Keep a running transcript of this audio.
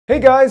Hey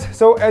guys,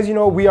 so as you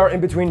know, we are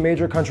in between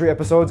major country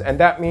episodes, and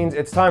that means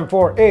it's time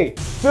for a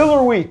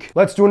filler week.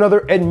 Let's do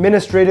another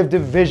administrative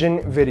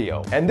division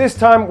video. And this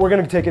time, we're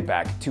gonna take it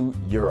back to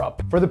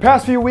Europe. For the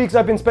past few weeks,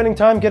 I've been spending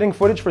time getting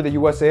footage for the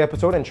USA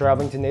episode and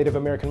traveling to Native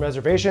American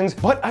reservations,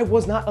 but I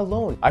was not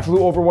alone. I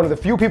flew over one of the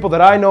few people that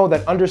I know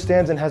that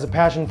understands and has a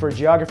passion for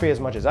geography as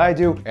much as I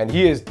do, and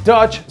he is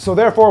Dutch, so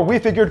therefore we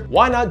figured,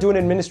 why not do an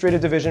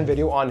administrative division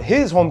video on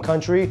his home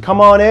country? Come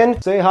on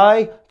in, say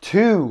hi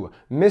to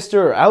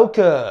Mr.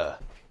 Auke.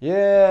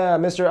 Yeah,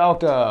 Mr.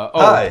 Auke. Oh,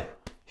 hi.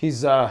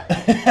 He's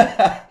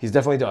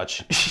definitely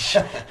Dutch.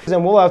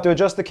 And we'll have to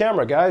adjust the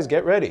camera, guys.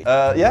 Get ready.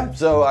 Yeah,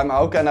 so I'm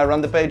Auke and I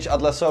run the page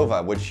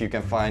Atlasova, which you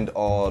can find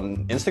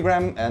on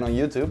Instagram and on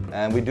YouTube.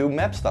 And we do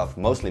map stuff,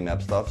 mostly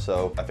map stuff.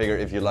 So I figure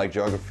if you like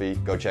geography,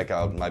 go check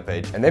out my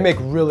page. And they make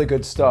really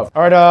good stuff.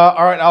 All right,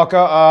 Auke.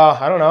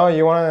 I don't know.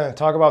 You want to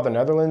talk about the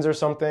Netherlands or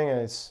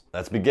something?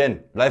 Let's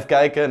begin. Blijf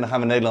kijken en dan gaan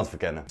we Nederland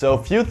verkennen. So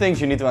a few things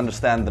you need to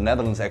understand. The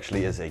Netherlands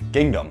actually is a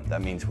kingdom.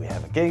 That means we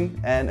have a king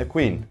and a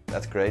queen.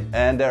 That's great.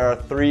 And there are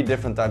three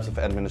different types of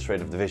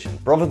administrative division: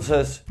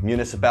 provinces,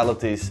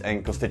 municipalities,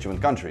 and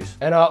constituent countries.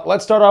 And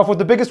let's start off with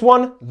the biggest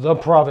one, the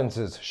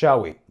provinces,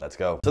 shall we? Let's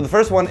go. So the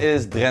first one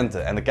is Drenthe,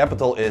 and the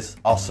capital is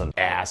Assen.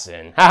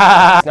 Assen.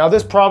 Now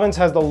this province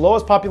has the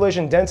lowest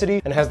population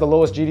density and has the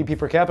lowest GDP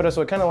per capita,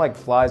 so it kind of like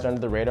flies under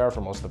the radar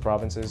for most of the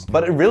provinces.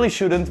 But it really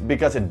shouldn't,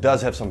 because it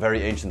does have some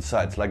very ancient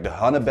sites, like the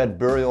Hannebed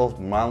burial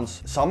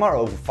mounds. Some are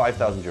over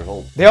 5,000 years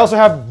old. They also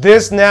have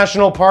this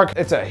national park.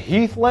 It's a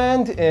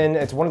heathland, and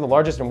it's one of the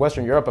largest in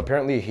Western Europe.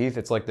 Apparently heath,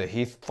 it's like the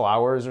heath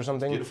flowers or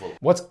something. Beautiful.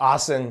 What's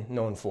Assen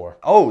known for?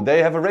 Oh,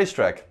 they have a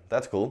racetrack.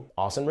 That's cool.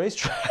 Assen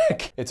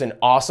racetrack. It's an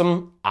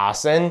awesome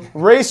Assen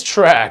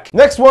racetrack.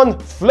 Next one,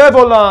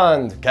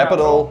 Flevoland.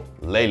 Capital,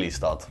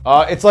 Lelystad.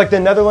 It's like the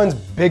Netherlands'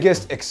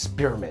 biggest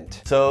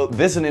experiment. So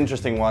this is an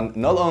interesting one,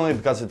 not only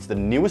because it's the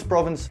newest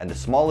province and the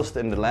smallest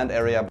in the land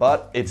area,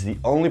 but it's the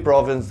only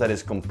province that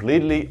is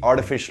completely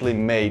artificially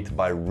made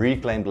by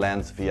reclaimed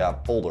lands via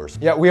polders.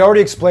 Yeah, we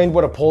already explained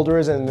what a polder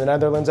is in the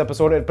Netherlands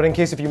episode, but in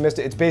case if you missed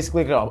it, it's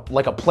basically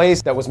like a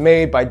place that was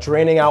made by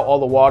draining out all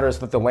the water so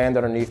that the land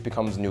underneath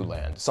becomes new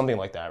land. Something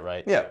like that,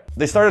 right? Yeah.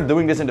 They started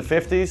doing this in the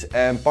 50s,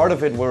 and part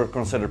of it were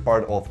considered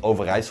part of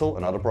Overijssel,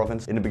 another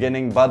province, in the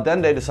beginning, but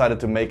then they decided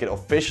to make it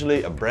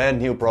officially a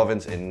brand new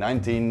province in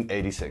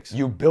 1986.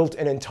 You built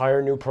an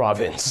entire new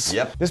province.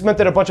 Yep. This meant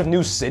that a bunch of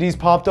new cities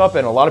popped up,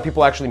 and a lot of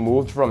people actually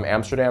moved from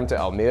Amsterdam to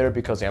Almere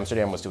because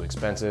Amsterdam was too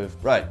expensive.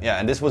 Right, yeah,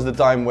 and this was the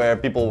time where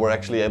people were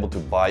actually able to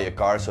buy a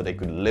car so they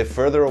could live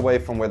further away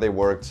from where they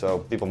worked, so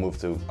people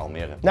moved to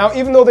Almere. Now,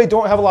 even though they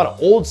don't have a lot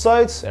of old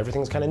sites,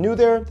 everything's kind of new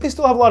there, they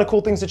still have a lot of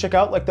cool things to check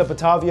out, like the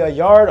Batavia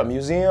Yard, a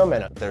museum,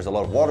 and there's a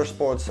lot of water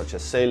sports such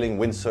as sailing,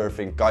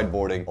 windsurfing,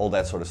 kiteboarding, all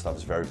that sort of stuff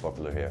is very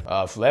popular here.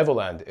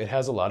 Flevoland, it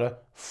has a lot of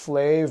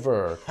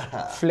flavor.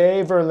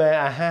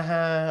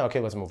 Flavorland. Okay,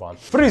 let's move on.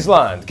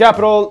 Friesland,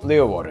 capital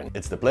Leeuwarden.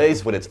 It's the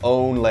place with its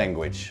own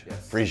language,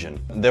 Frisian.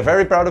 They're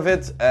very proud of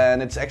it,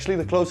 and it's actually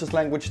the closest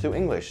language to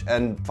English.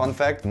 And fun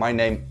fact, my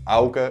name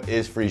Auke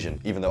is Frisian,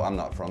 even though I'm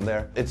not from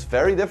there. It's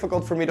very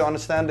difficult for me to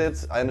understand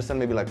it. I understand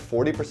maybe like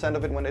 40%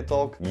 of it when they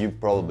talk. You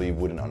probably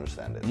wouldn't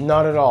understand it.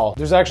 Not at all.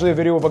 There's actually a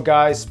video of a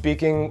guy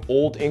speaking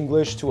Old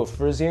English to a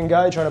Frisian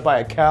guy trying to buy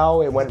a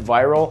cow. It went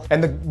viral,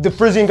 and the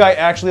Frisian guy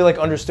actually like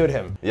understood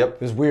him. Yep.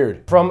 It was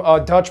weird. From a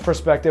Dutch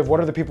perspective, what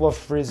are the people of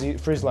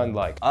Friesland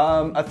like?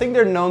 I think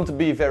they're known to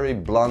be very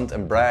blunt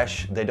and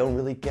brash. They don't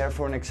really care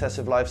for an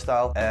excessive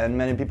lifestyle, and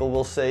many people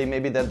will say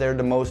maybe that they're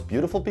the most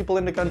beautiful people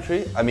in the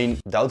country. I mean,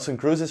 Doutzen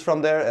Cruz is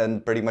from there,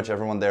 and pretty much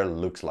everyone there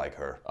looks like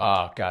her.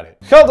 Ah, got it.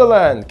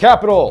 Gelderland,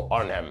 capital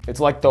Arnhem. It's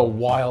like the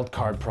wild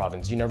card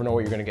province. You never know what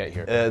you're gonna get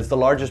here. It's the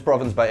largest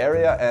province by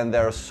area, and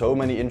there are so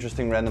many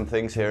interesting random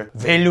things here.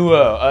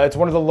 Veluwe. It's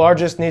one of the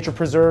largest nature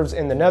preserves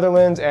in the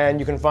Netherlands, and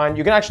you can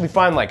actually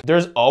find like,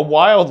 there's a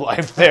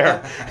wildlife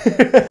there.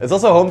 It's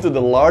also home to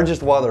the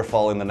largest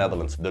waterfall in the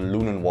Netherlands, the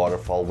Loenen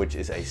waterfall, which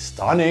is a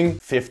stunning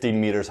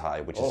 15 meters high,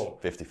 which is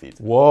 50 feet.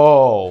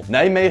 Whoa.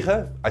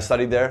 Nijmegen, I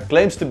studied there,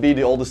 claims to be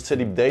the oldest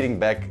city dating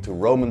back to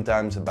Roman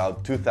times,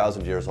 about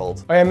 2,000 years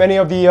old. Oh, yeah, many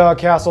of the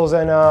castles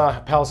and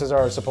palaces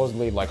are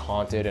supposedly like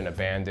haunted and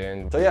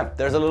abandoned. So yeah,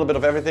 there's a little bit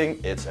of everything.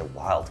 It's a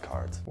wild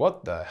card.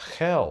 What the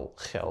hell,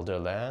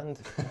 Gelderland?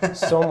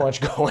 So much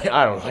going,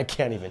 I don't know, I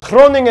can't even.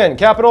 Groningen,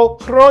 capital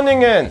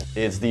Groningen.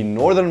 It's the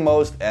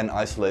northernmost and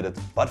isolated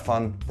but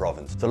fun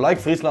province. So like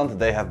Friesland,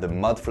 they have the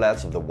mud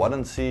flats of the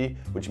Waddenzee,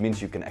 which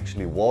means you can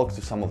actually walk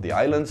to some of the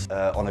islands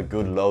on a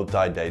good low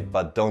tide date.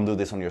 But don't do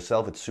this on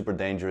yourself, it's super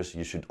dangerous.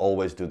 You should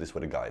always do this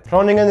with a guide.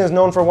 Groningen is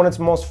known for one of its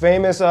most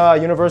famous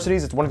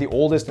universities. It's one of the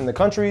oldest in the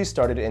country,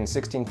 started in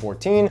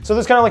 1614. So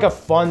there's kind of like a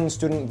fun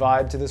student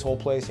vibe to this whole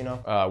place, you know?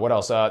 What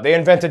else? They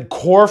invented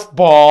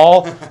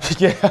korfball.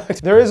 Yeah,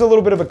 there is a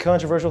little bit of a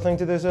controversial thing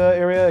to this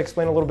area.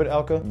 Explain a little bit,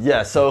 Auke.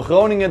 Yeah, so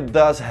Groningen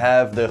does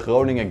have the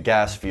Groningen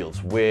gas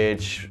fields,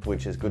 which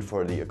is good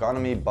for the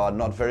economy, but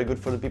not very good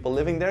for the people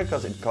living there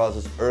because it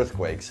causes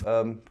earthquakes.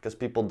 Because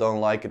people don't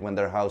like it when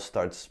their house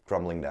starts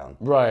crumbling down.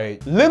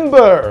 Right.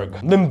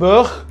 Limburg.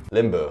 Limburg?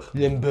 Limburg.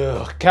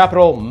 Limburg.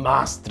 Capital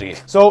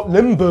Maastricht. So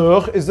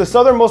Limburg is the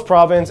southernmost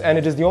province, and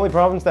it is the only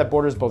province that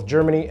borders both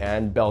Germany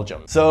and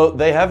Belgium. So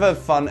they have a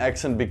fun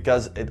accent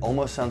because it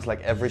almost sounds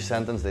like every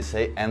sentence they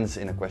say ends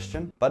in a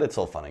question, but it's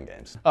all fun and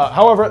games.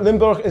 However,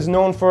 Limburg is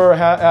known for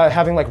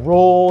having like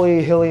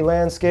rolly, hilly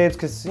landscapes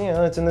because, you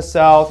know, it's in the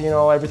south, you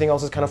know, everything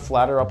else is kind of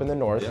flatter up in the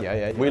north.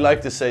 Yeah. We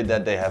like to say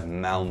that they have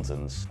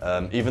mountains,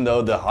 even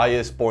though the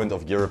highest point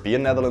of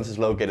European Netherlands is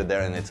located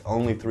there and it's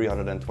only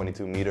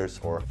 322 meters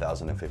or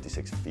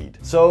 1,056 feet.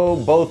 So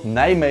both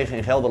Nijmegen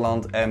in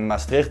Gelderland and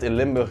Maastricht in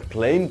Limburg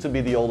claim to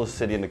be the oldest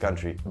city in the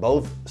country.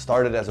 Both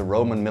started as a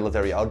Roman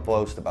military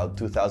outpost about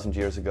 2,000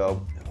 years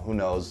ago. Who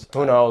knows?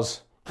 Who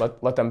knows?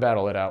 Let them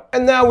battle it out.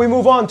 And now we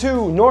move on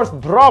to North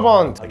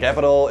Brabant. The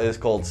capital is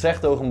called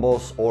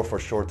 's-Hertogenbosch, or for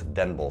short,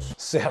 Den Bosch.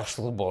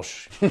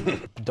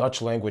 's-Hertogenbosch.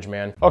 Dutch language,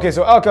 man. Okay,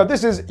 so Auke,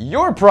 this is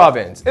your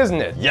province, isn't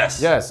it? Yes.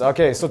 Yes,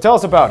 okay, so tell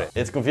us about it.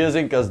 It's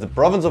confusing because the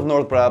province of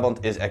North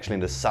Brabant is actually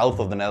in the south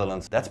of the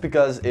Netherlands. That's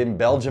because in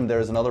Belgium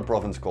there is another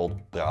province called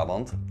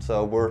Brabant,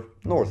 so we're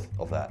north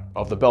of that.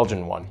 Of the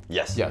Belgian one?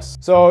 Yes. Yes.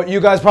 So you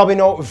guys probably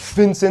know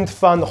Vincent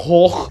van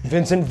Gogh,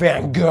 Vincent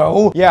van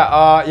Gogh.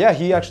 Yeah,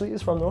 he actually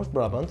is from North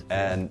Brabant.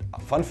 And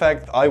fun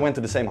fact, I went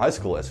to the same high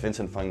school as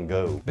Vincent van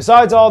Gogh.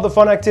 Besides all the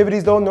fun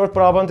activities though, North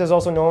Brabant is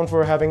also known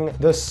for having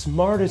the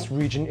smartest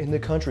region in the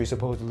country,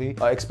 supposedly.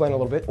 Explain a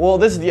little bit. Well,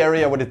 this is the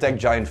area where the tech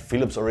giant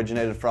Philips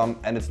originated from,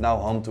 and it's now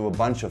home to a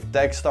bunch of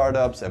tech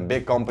startups and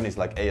big companies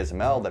like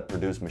ASML that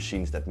produce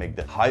machines that make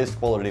the highest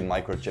quality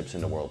microchips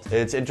in the world.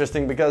 It's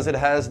interesting because it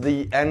has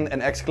the N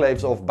and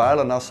exclaves of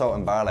Baarle-Nassau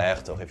and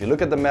Baarle-Hertog. If you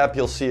look at the map,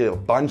 you'll see a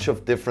bunch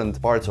of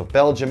different parts of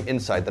Belgium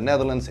inside the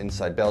Netherlands,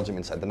 inside Belgium,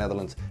 inside the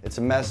Netherlands. It's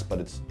a mess, but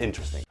it's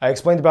interesting. I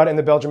explained about it in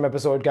the Belgium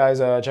episode, guys.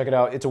 Check it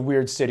out. It's a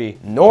weird city.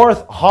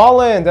 North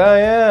Holland.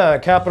 Yeah.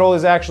 Capital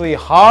is actually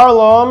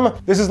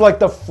Haarlem. This is like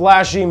the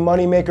flashy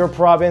moneymaker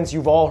province.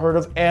 You've all heard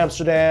of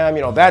Amsterdam.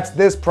 You know, that's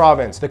this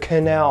province. The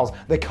canals,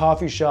 the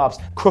coffee shops,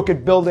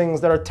 crooked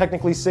buildings that are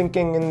technically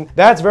sinking, and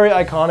that's very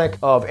iconic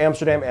of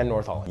Amsterdam and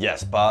North Holland.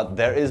 Yes, but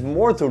there is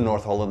more to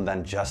North Holland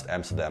than just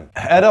Amsterdam.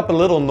 Head up a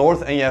little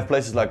north and you have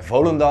places like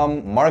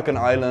Volendam, Marken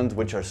Island,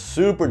 which are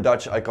super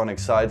Dutch iconic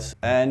sites.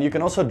 And you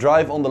can also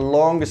drive on the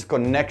longest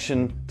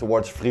connection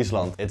towards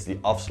Friesland. It's the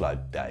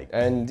Afsluitdijk.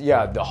 And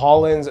yeah, the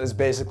Hollands is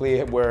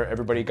basically where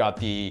everybody got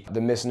the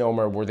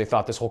misnomer where they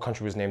thought this whole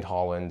country was named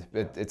Holland.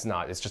 It's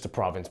not, it's just a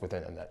province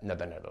within the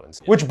Netherlands.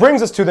 Yeah. Which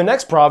brings us to the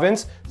next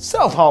province,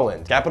 South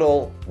Holland.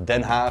 Capital,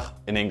 Den Haag,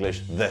 in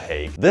English, The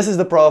Hague. This is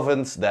the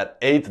province that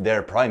ate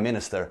their prime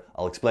minister.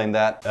 I'll explain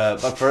that.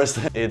 But first,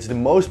 it's the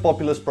most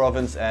populous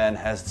province and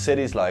has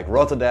cities like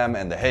Rotterdam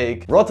and The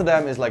Hague.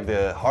 Rotterdam is like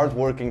the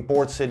hard-working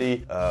port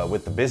city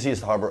with the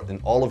busiest harbor in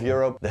all of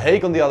Europe. The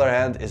Hague, on the other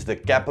hand, is the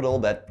capital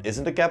that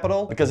isn't a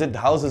capital because it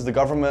houses the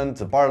government,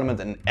 the parliament,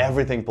 and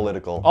everything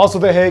political. Also,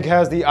 The Hague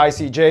has the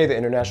ICJ, the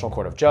International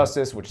Court of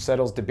Justice, which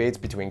settles debates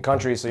between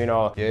countries. So, you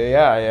know,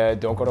 yeah,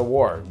 don't go to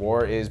war.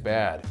 War is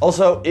bad.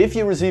 Also, if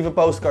you receive a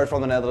postcard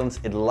from the Netherlands,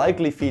 it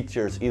likely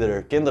features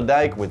either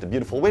Kinderdijk with the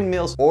beautiful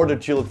windmills or the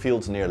tulip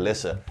fields near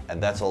Lisse.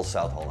 And that's all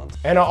South Holland.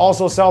 And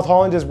also, South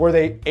Holland is where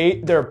they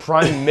ate their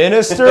prime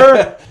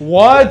minister?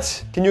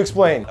 What? Can you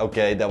explain?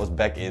 Okay, that was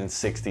back in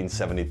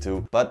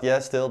 1672. But yeah,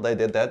 still, they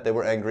did that. They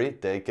were angry.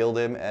 They killed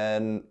him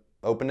and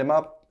opened him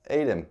up,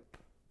 ate him.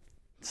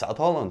 South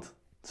Holland.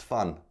 It's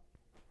fun.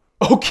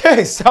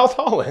 Okay, South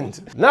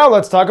Holland. Now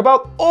let's talk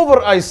about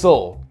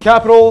Overijssel.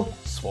 Capital,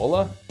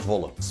 Zwolle?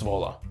 Zwolle.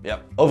 Zwolle.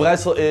 Yep.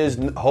 Overijssel is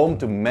home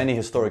to many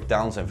historic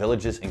towns and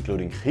villages,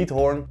 including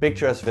Giethoorn,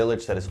 picturesque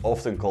village that is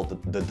often called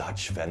the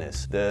Dutch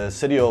Venice. The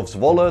city of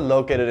Zwolle,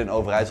 located in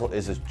Overijssel,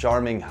 is a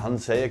charming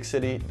Hanseatic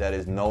city that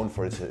is known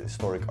for its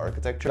historic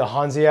architecture. The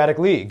Hanseatic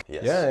League.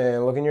 Yes. Yeah,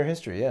 look in your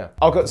history, yeah.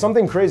 Okay,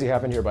 something crazy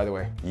happened here, by the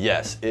way.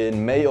 Yes,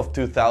 in May of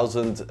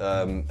 2000,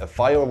 a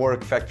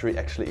firework factory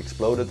actually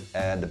exploded,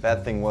 and the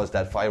bad thing was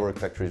that firework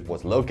factory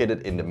was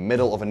located in the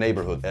middle of a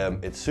neighborhood.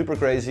 It's super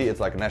crazy, it's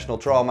like a national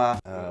trauma.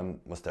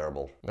 Was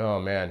terrible. Oh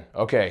man.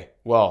 Okay.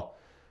 Well,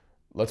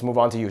 let's move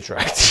on to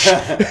Utrecht.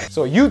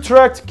 So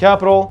Utrecht,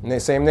 capital,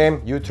 same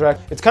name,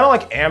 Utrecht. It's kind of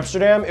like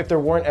Amsterdam if there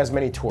weren't as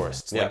many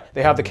tourists. Yeah. Like,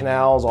 they have the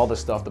canals, all this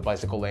stuff, the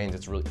bicycle lanes,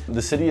 it's really...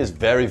 The city is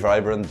very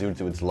vibrant due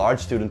to its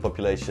large student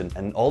population,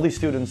 and all these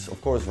students,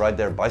 of course, ride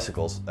their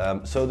bicycles.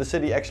 So the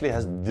city actually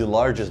has the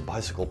largest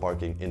bicycle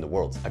parking in the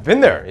world. I've been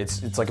there.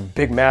 It's like a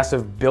big,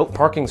 massive built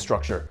parking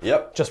structure.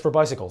 Yep. Just for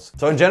bicycles.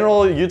 So in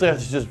general,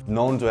 Utrecht is just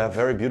known to have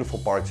very beautiful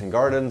parks and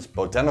gardens,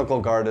 botanical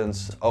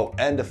gardens. Oh,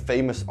 and the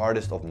famous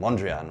artist of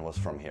Mondrian was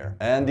from here.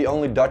 And the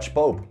only Dutch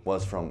Pope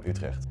was from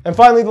Utrecht. And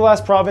finally, the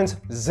last province,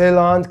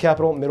 Zeeland,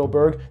 capital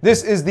Middelburg.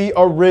 This is the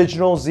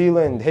original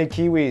Zeeland. Hey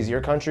Kiwis,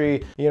 your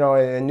country, you know,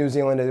 in New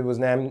Zealand, it was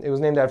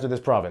named after this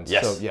province.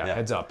 Yes. So yeah,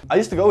 heads up. I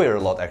used to go here a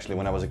lot actually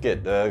when I was a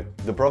kid.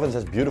 The province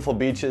has beautiful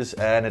beaches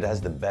and it has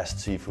the best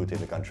seafood in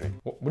the country.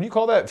 What do you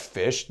call that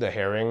fish, the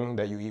herring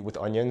that you eat with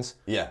onions?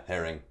 Yeah,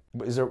 herring.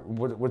 Is there,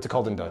 what's it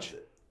called in Dutch?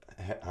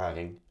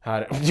 Haring.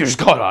 You just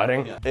call it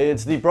haring? Yeah.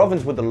 It's the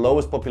province with the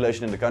lowest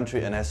population in the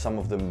country and has some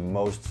of the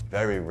most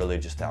very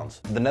religious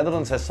towns. The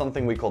Netherlands has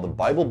something we call the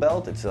Bible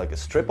Belt. It's like a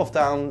strip of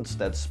towns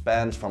that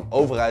spans from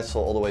Overijssel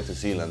all the way to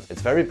Zeeland.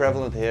 It's very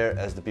prevalent here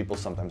as the people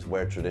sometimes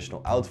wear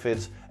traditional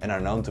outfits and are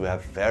known to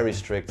have very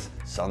strict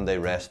Sunday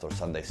rest or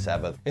Sunday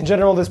Sabbath. In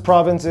general, this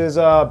province is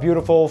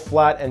beautiful,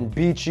 flat and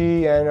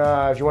beachy, and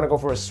if you want to go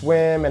for a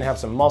swim and have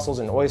some mussels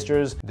and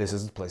oysters, this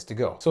is the place to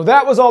go. So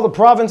that was all the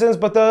provinces,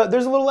 but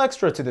there's a little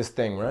extra to this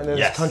thing, right? There's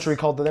Yes. a country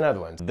called the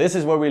Netherlands. This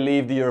is where we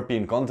leave the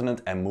European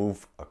continent and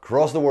move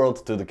across the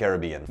world to the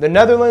Caribbean. The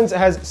Netherlands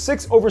has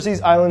 6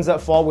 overseas islands that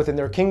fall within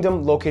their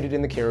kingdom located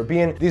in the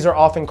Caribbean. These are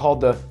often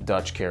called the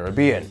Dutch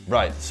Caribbean.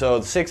 Right,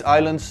 so 6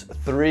 islands,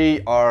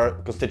 3 are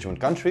constituent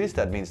countries.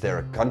 That means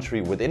they're a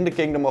country within the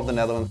kingdom of the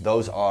Netherlands.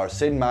 Those are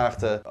Sint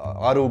Maarten,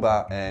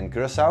 Aruba and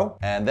Curaçao.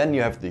 And then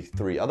you have the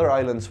 3 other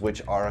islands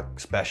which are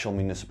special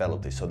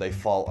municipalities. So they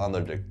fall under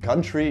the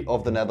country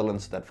of the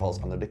Netherlands that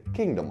falls under the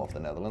kingdom of the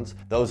Netherlands.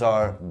 Those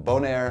are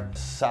Bonaire,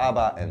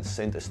 Saba and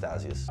St.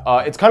 Eustatius.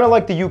 It's kind of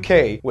like the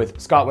UK with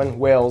Scotland,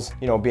 Wales,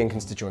 you know, being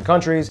constituent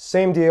countries.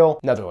 Same deal,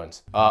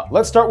 Netherlands.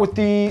 Let's start with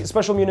the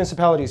special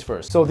municipalities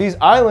first. So these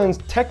islands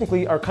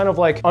technically are kind of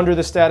like under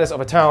the status of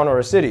a town or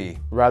a city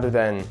rather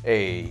than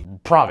a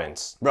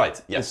province.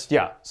 Right, yes.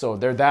 Yeah, so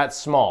they're that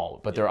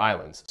small, but they're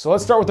islands. So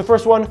let's start with the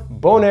first one,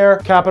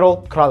 Bonaire,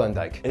 capital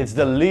Kralendijk. It's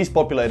the least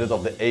populated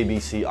of the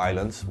ABC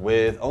islands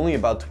with only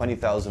about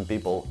 20,000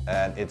 people,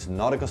 and it's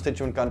not a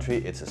constituent country,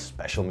 it's a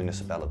special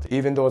municipality.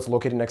 Even though it's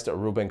located next to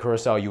Aruba and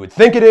Curacao, you would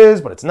think it is,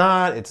 but it's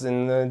not. It's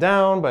in the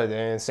down, but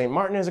St.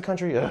 Martin is a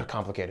country.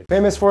 Complicated.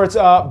 Famous for its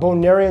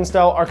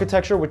Bonairean-style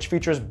architecture, which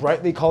features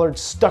brightly colored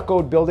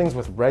stuccoed buildings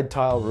with red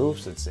tile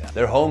roofs.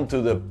 They're home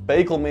to the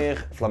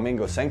Pekelmeer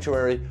Flamingo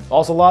Sanctuary.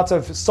 Also lots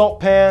of salt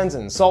pans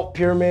and salt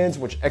pyramids,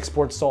 which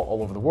export salt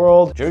all over the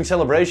world. During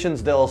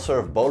celebrations, they'll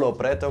serve bolo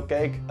preto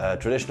cake, a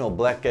traditional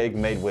black cake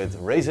made with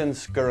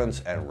raisins,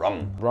 currants, and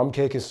rum. Rum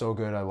cake is so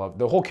good. I love it.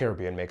 The whole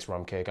Caribbean makes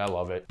rum cake. I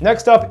love it.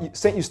 Next up,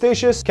 St.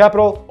 Eustatius,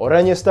 capital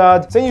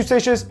Oranjestad. St.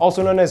 Eustatius,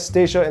 also known as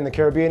Statia in the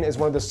Caribbean, is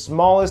one of the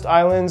smallest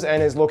islands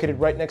and is located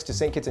right next to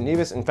St. Kitts and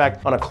Nevis. In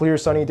fact, on a clear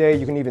sunny day,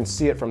 you can even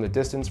see it from the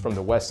distance from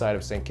the west side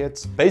of St.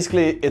 Kitts.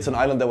 Basically, it's an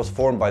island that was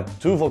formed by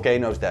 2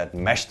 volcanoes that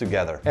meshed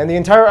together. And the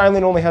entire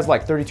island only has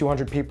like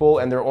 3,200 people,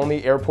 and their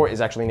only airport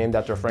is actually named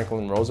after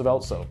Franklin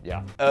Roosevelt, so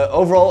yeah.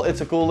 Overall,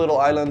 it's a cool little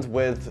island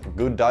with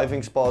good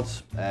diving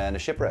spots and a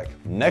shipwreck.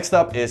 Next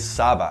up is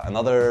Saba,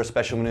 another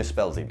special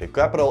municipality. The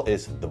capital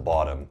is the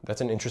Bottom.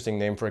 That's an interesting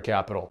name for a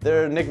capital.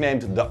 They're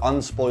nicknamed the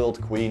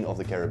Unspoiled Queen of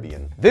the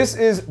Caribbean. This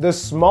is the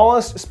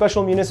smallest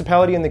special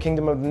municipality in the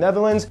Kingdom of the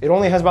Netherlands. It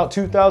only has about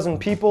 2,000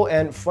 people,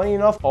 and funny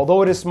enough,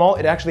 although it is small,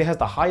 it actually has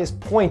the highest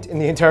point in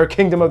the entire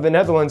Kingdom of the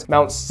Netherlands,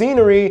 Mount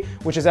Scenery,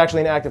 which is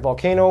actually an active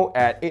volcano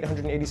at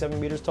 887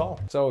 meters tall.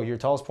 So your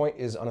tallest point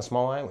is on a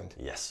small island.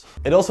 Yes.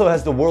 It also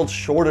has the world's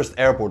shortest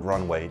airport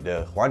runway,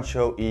 the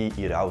Juancho y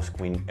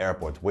Irausquin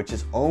Airport, which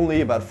is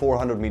only about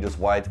 400 meters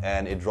wide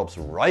and it drops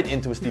right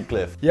into a steep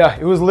cliff. Yeah,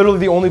 it was literally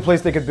the only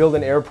place they could build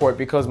an airport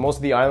because most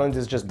of the island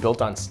is just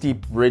built on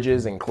steep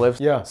ridges and cliffs.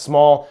 Yeah,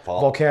 small,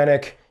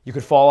 volcanic, you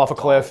could fall off a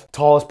cliff,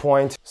 tallest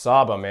point,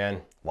 Saba,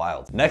 man.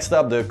 Wild. Next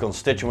up, the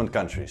constituent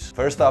countries.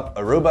 First up,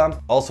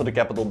 Aruba. Also the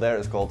capital there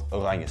is called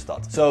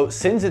Oranjestad. So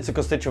since it's a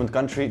constituent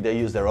country, they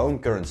use their own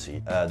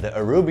currency, the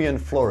Arubian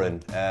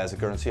florin as a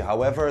currency.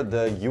 However,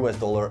 the US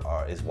dollar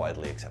is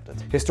widely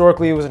accepted.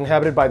 Historically, it was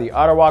inhabited by the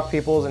Arawak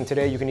peoples, and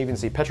today you can even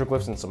see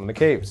petroglyphs in some of the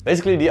caves.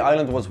 Basically, the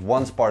island was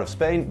once part of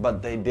Spain,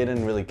 but they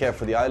didn't really care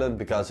for the island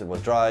because it was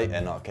dry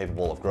and not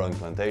capable of growing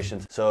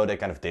plantations. So they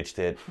kind of ditched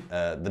it.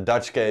 The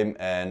Dutch came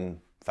and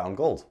found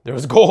gold. There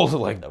was gold,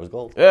 like. That was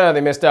gold. Yeah,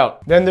 they missed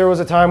out. Then there was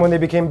a time when they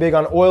became big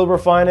on oil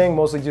refining,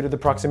 mostly due to the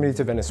proximity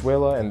to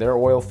Venezuela and their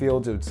oil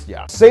fields. It's,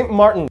 yeah. St.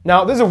 Martin.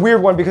 Now, this is a weird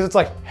one because it's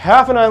like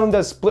half an island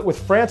that's split with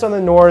France on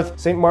the north,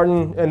 St.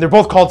 Martin, and they're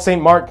both called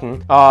St. Martin.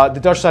 The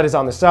Dutch side is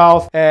on the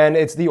south, and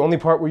it's the only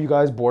part where you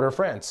guys border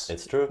France.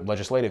 It's true.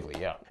 Legislatively,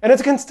 yeah. And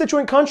it's a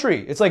constituent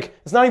country. It's like,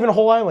 it's not even a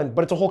whole island,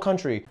 but it's a whole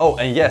country. Oh,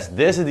 and yes,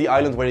 this is the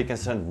island where you can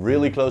stand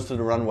really close to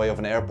the runway of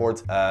an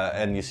airport,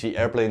 and you see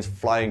airplanes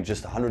flying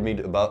just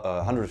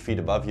 100 feet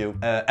above you.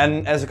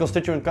 And as a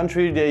constituent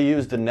country, they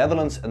use the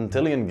Netherlands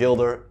Antillean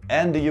guilder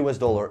and the US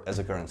dollar as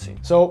a currency.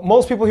 So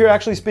most people here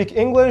actually speak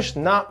English,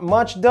 not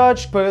much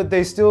Dutch, but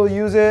they still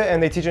use it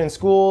and they teach it in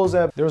schools.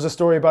 There was a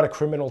story about a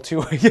criminal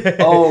too.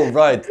 Oh,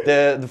 right.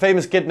 The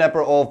famous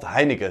kidnapper of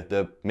Heineken,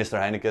 the Mr.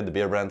 Heineken, the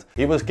beer brand.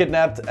 He was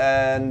kidnapped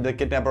and the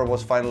kidnapper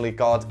was finally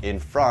caught in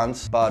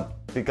France, but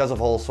because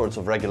of all sorts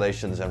of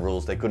regulations and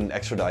rules, they couldn't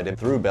extradite him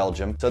through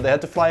Belgium. So they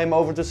had to fly him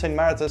over to St.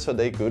 Maarten so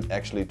they could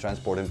actually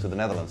transport him to the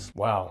Netherlands.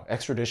 Wow,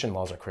 extradition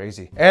laws are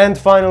crazy. And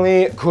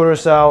finally,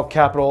 Curaçao,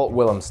 capital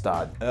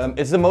Willemstad.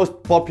 It's the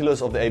most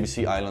populous of the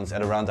ABC Islands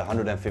at around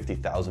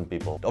 150,000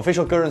 people. The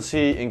official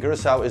currency in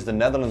Curaçao is the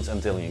Netherlands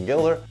Antillean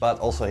guilder, but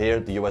also here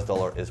the US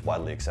dollar is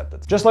widely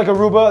accepted. Just like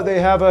Aruba, they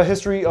have a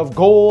history of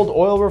gold,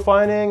 oil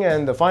refining,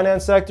 and the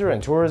finance sector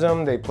and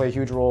tourism. They play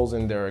huge roles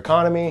in their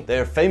economy. They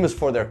are famous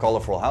for their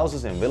colorful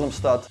houses in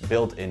Willemstad,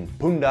 built in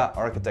Punda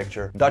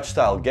architecture,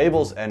 Dutch-style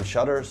gables and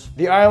shutters.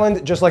 The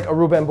island, just like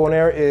Aruba and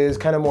Bonaire, is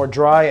kind of more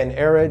dry and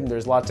arid.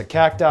 There's lots of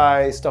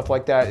cacti, stuff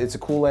like that. It's a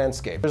cool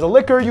landscape. There's a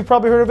liquor, you've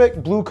probably heard of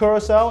it, blue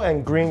Curaçao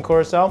and green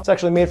Curaçao. It's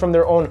actually made from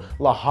their own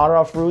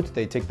Lahara fruit.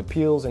 They take the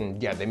peels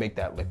and yeah, they make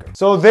that liquor.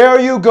 So there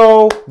you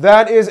go.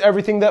 That is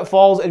everything that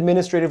falls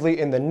administratively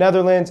in the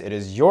Netherlands. It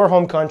is your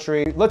home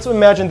country. Let's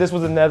imagine this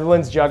was a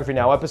Netherlands Geography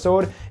Now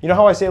episode. You know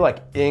how I say like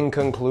in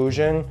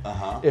conclusion?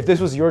 If this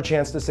was your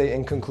chance to say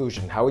in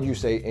conclusion, how would you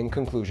say in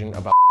conclusion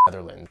about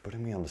Netherlands?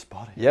 Putting me on the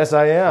spot here. Yes,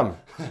 I am.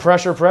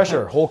 Pressure,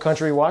 pressure. Whole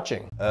country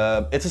watching.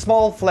 It's a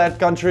small, flat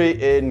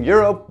country in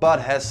Europe,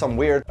 but has some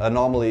weird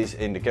anomalies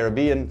in the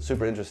Caribbean.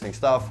 Super interesting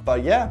stuff.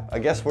 But yeah, I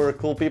guess we're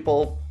cool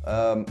people.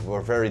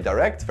 We're very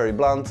direct, very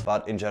blunt,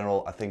 but in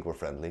general, I think we're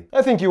friendly.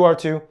 I think you are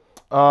too.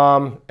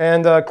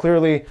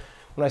 Clearly,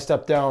 when I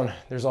step down,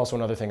 there's also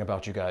another thing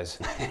about you guys.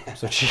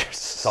 So cheers.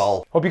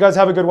 Sol. Hope you guys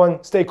have a good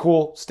one. Stay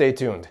cool, stay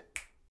tuned.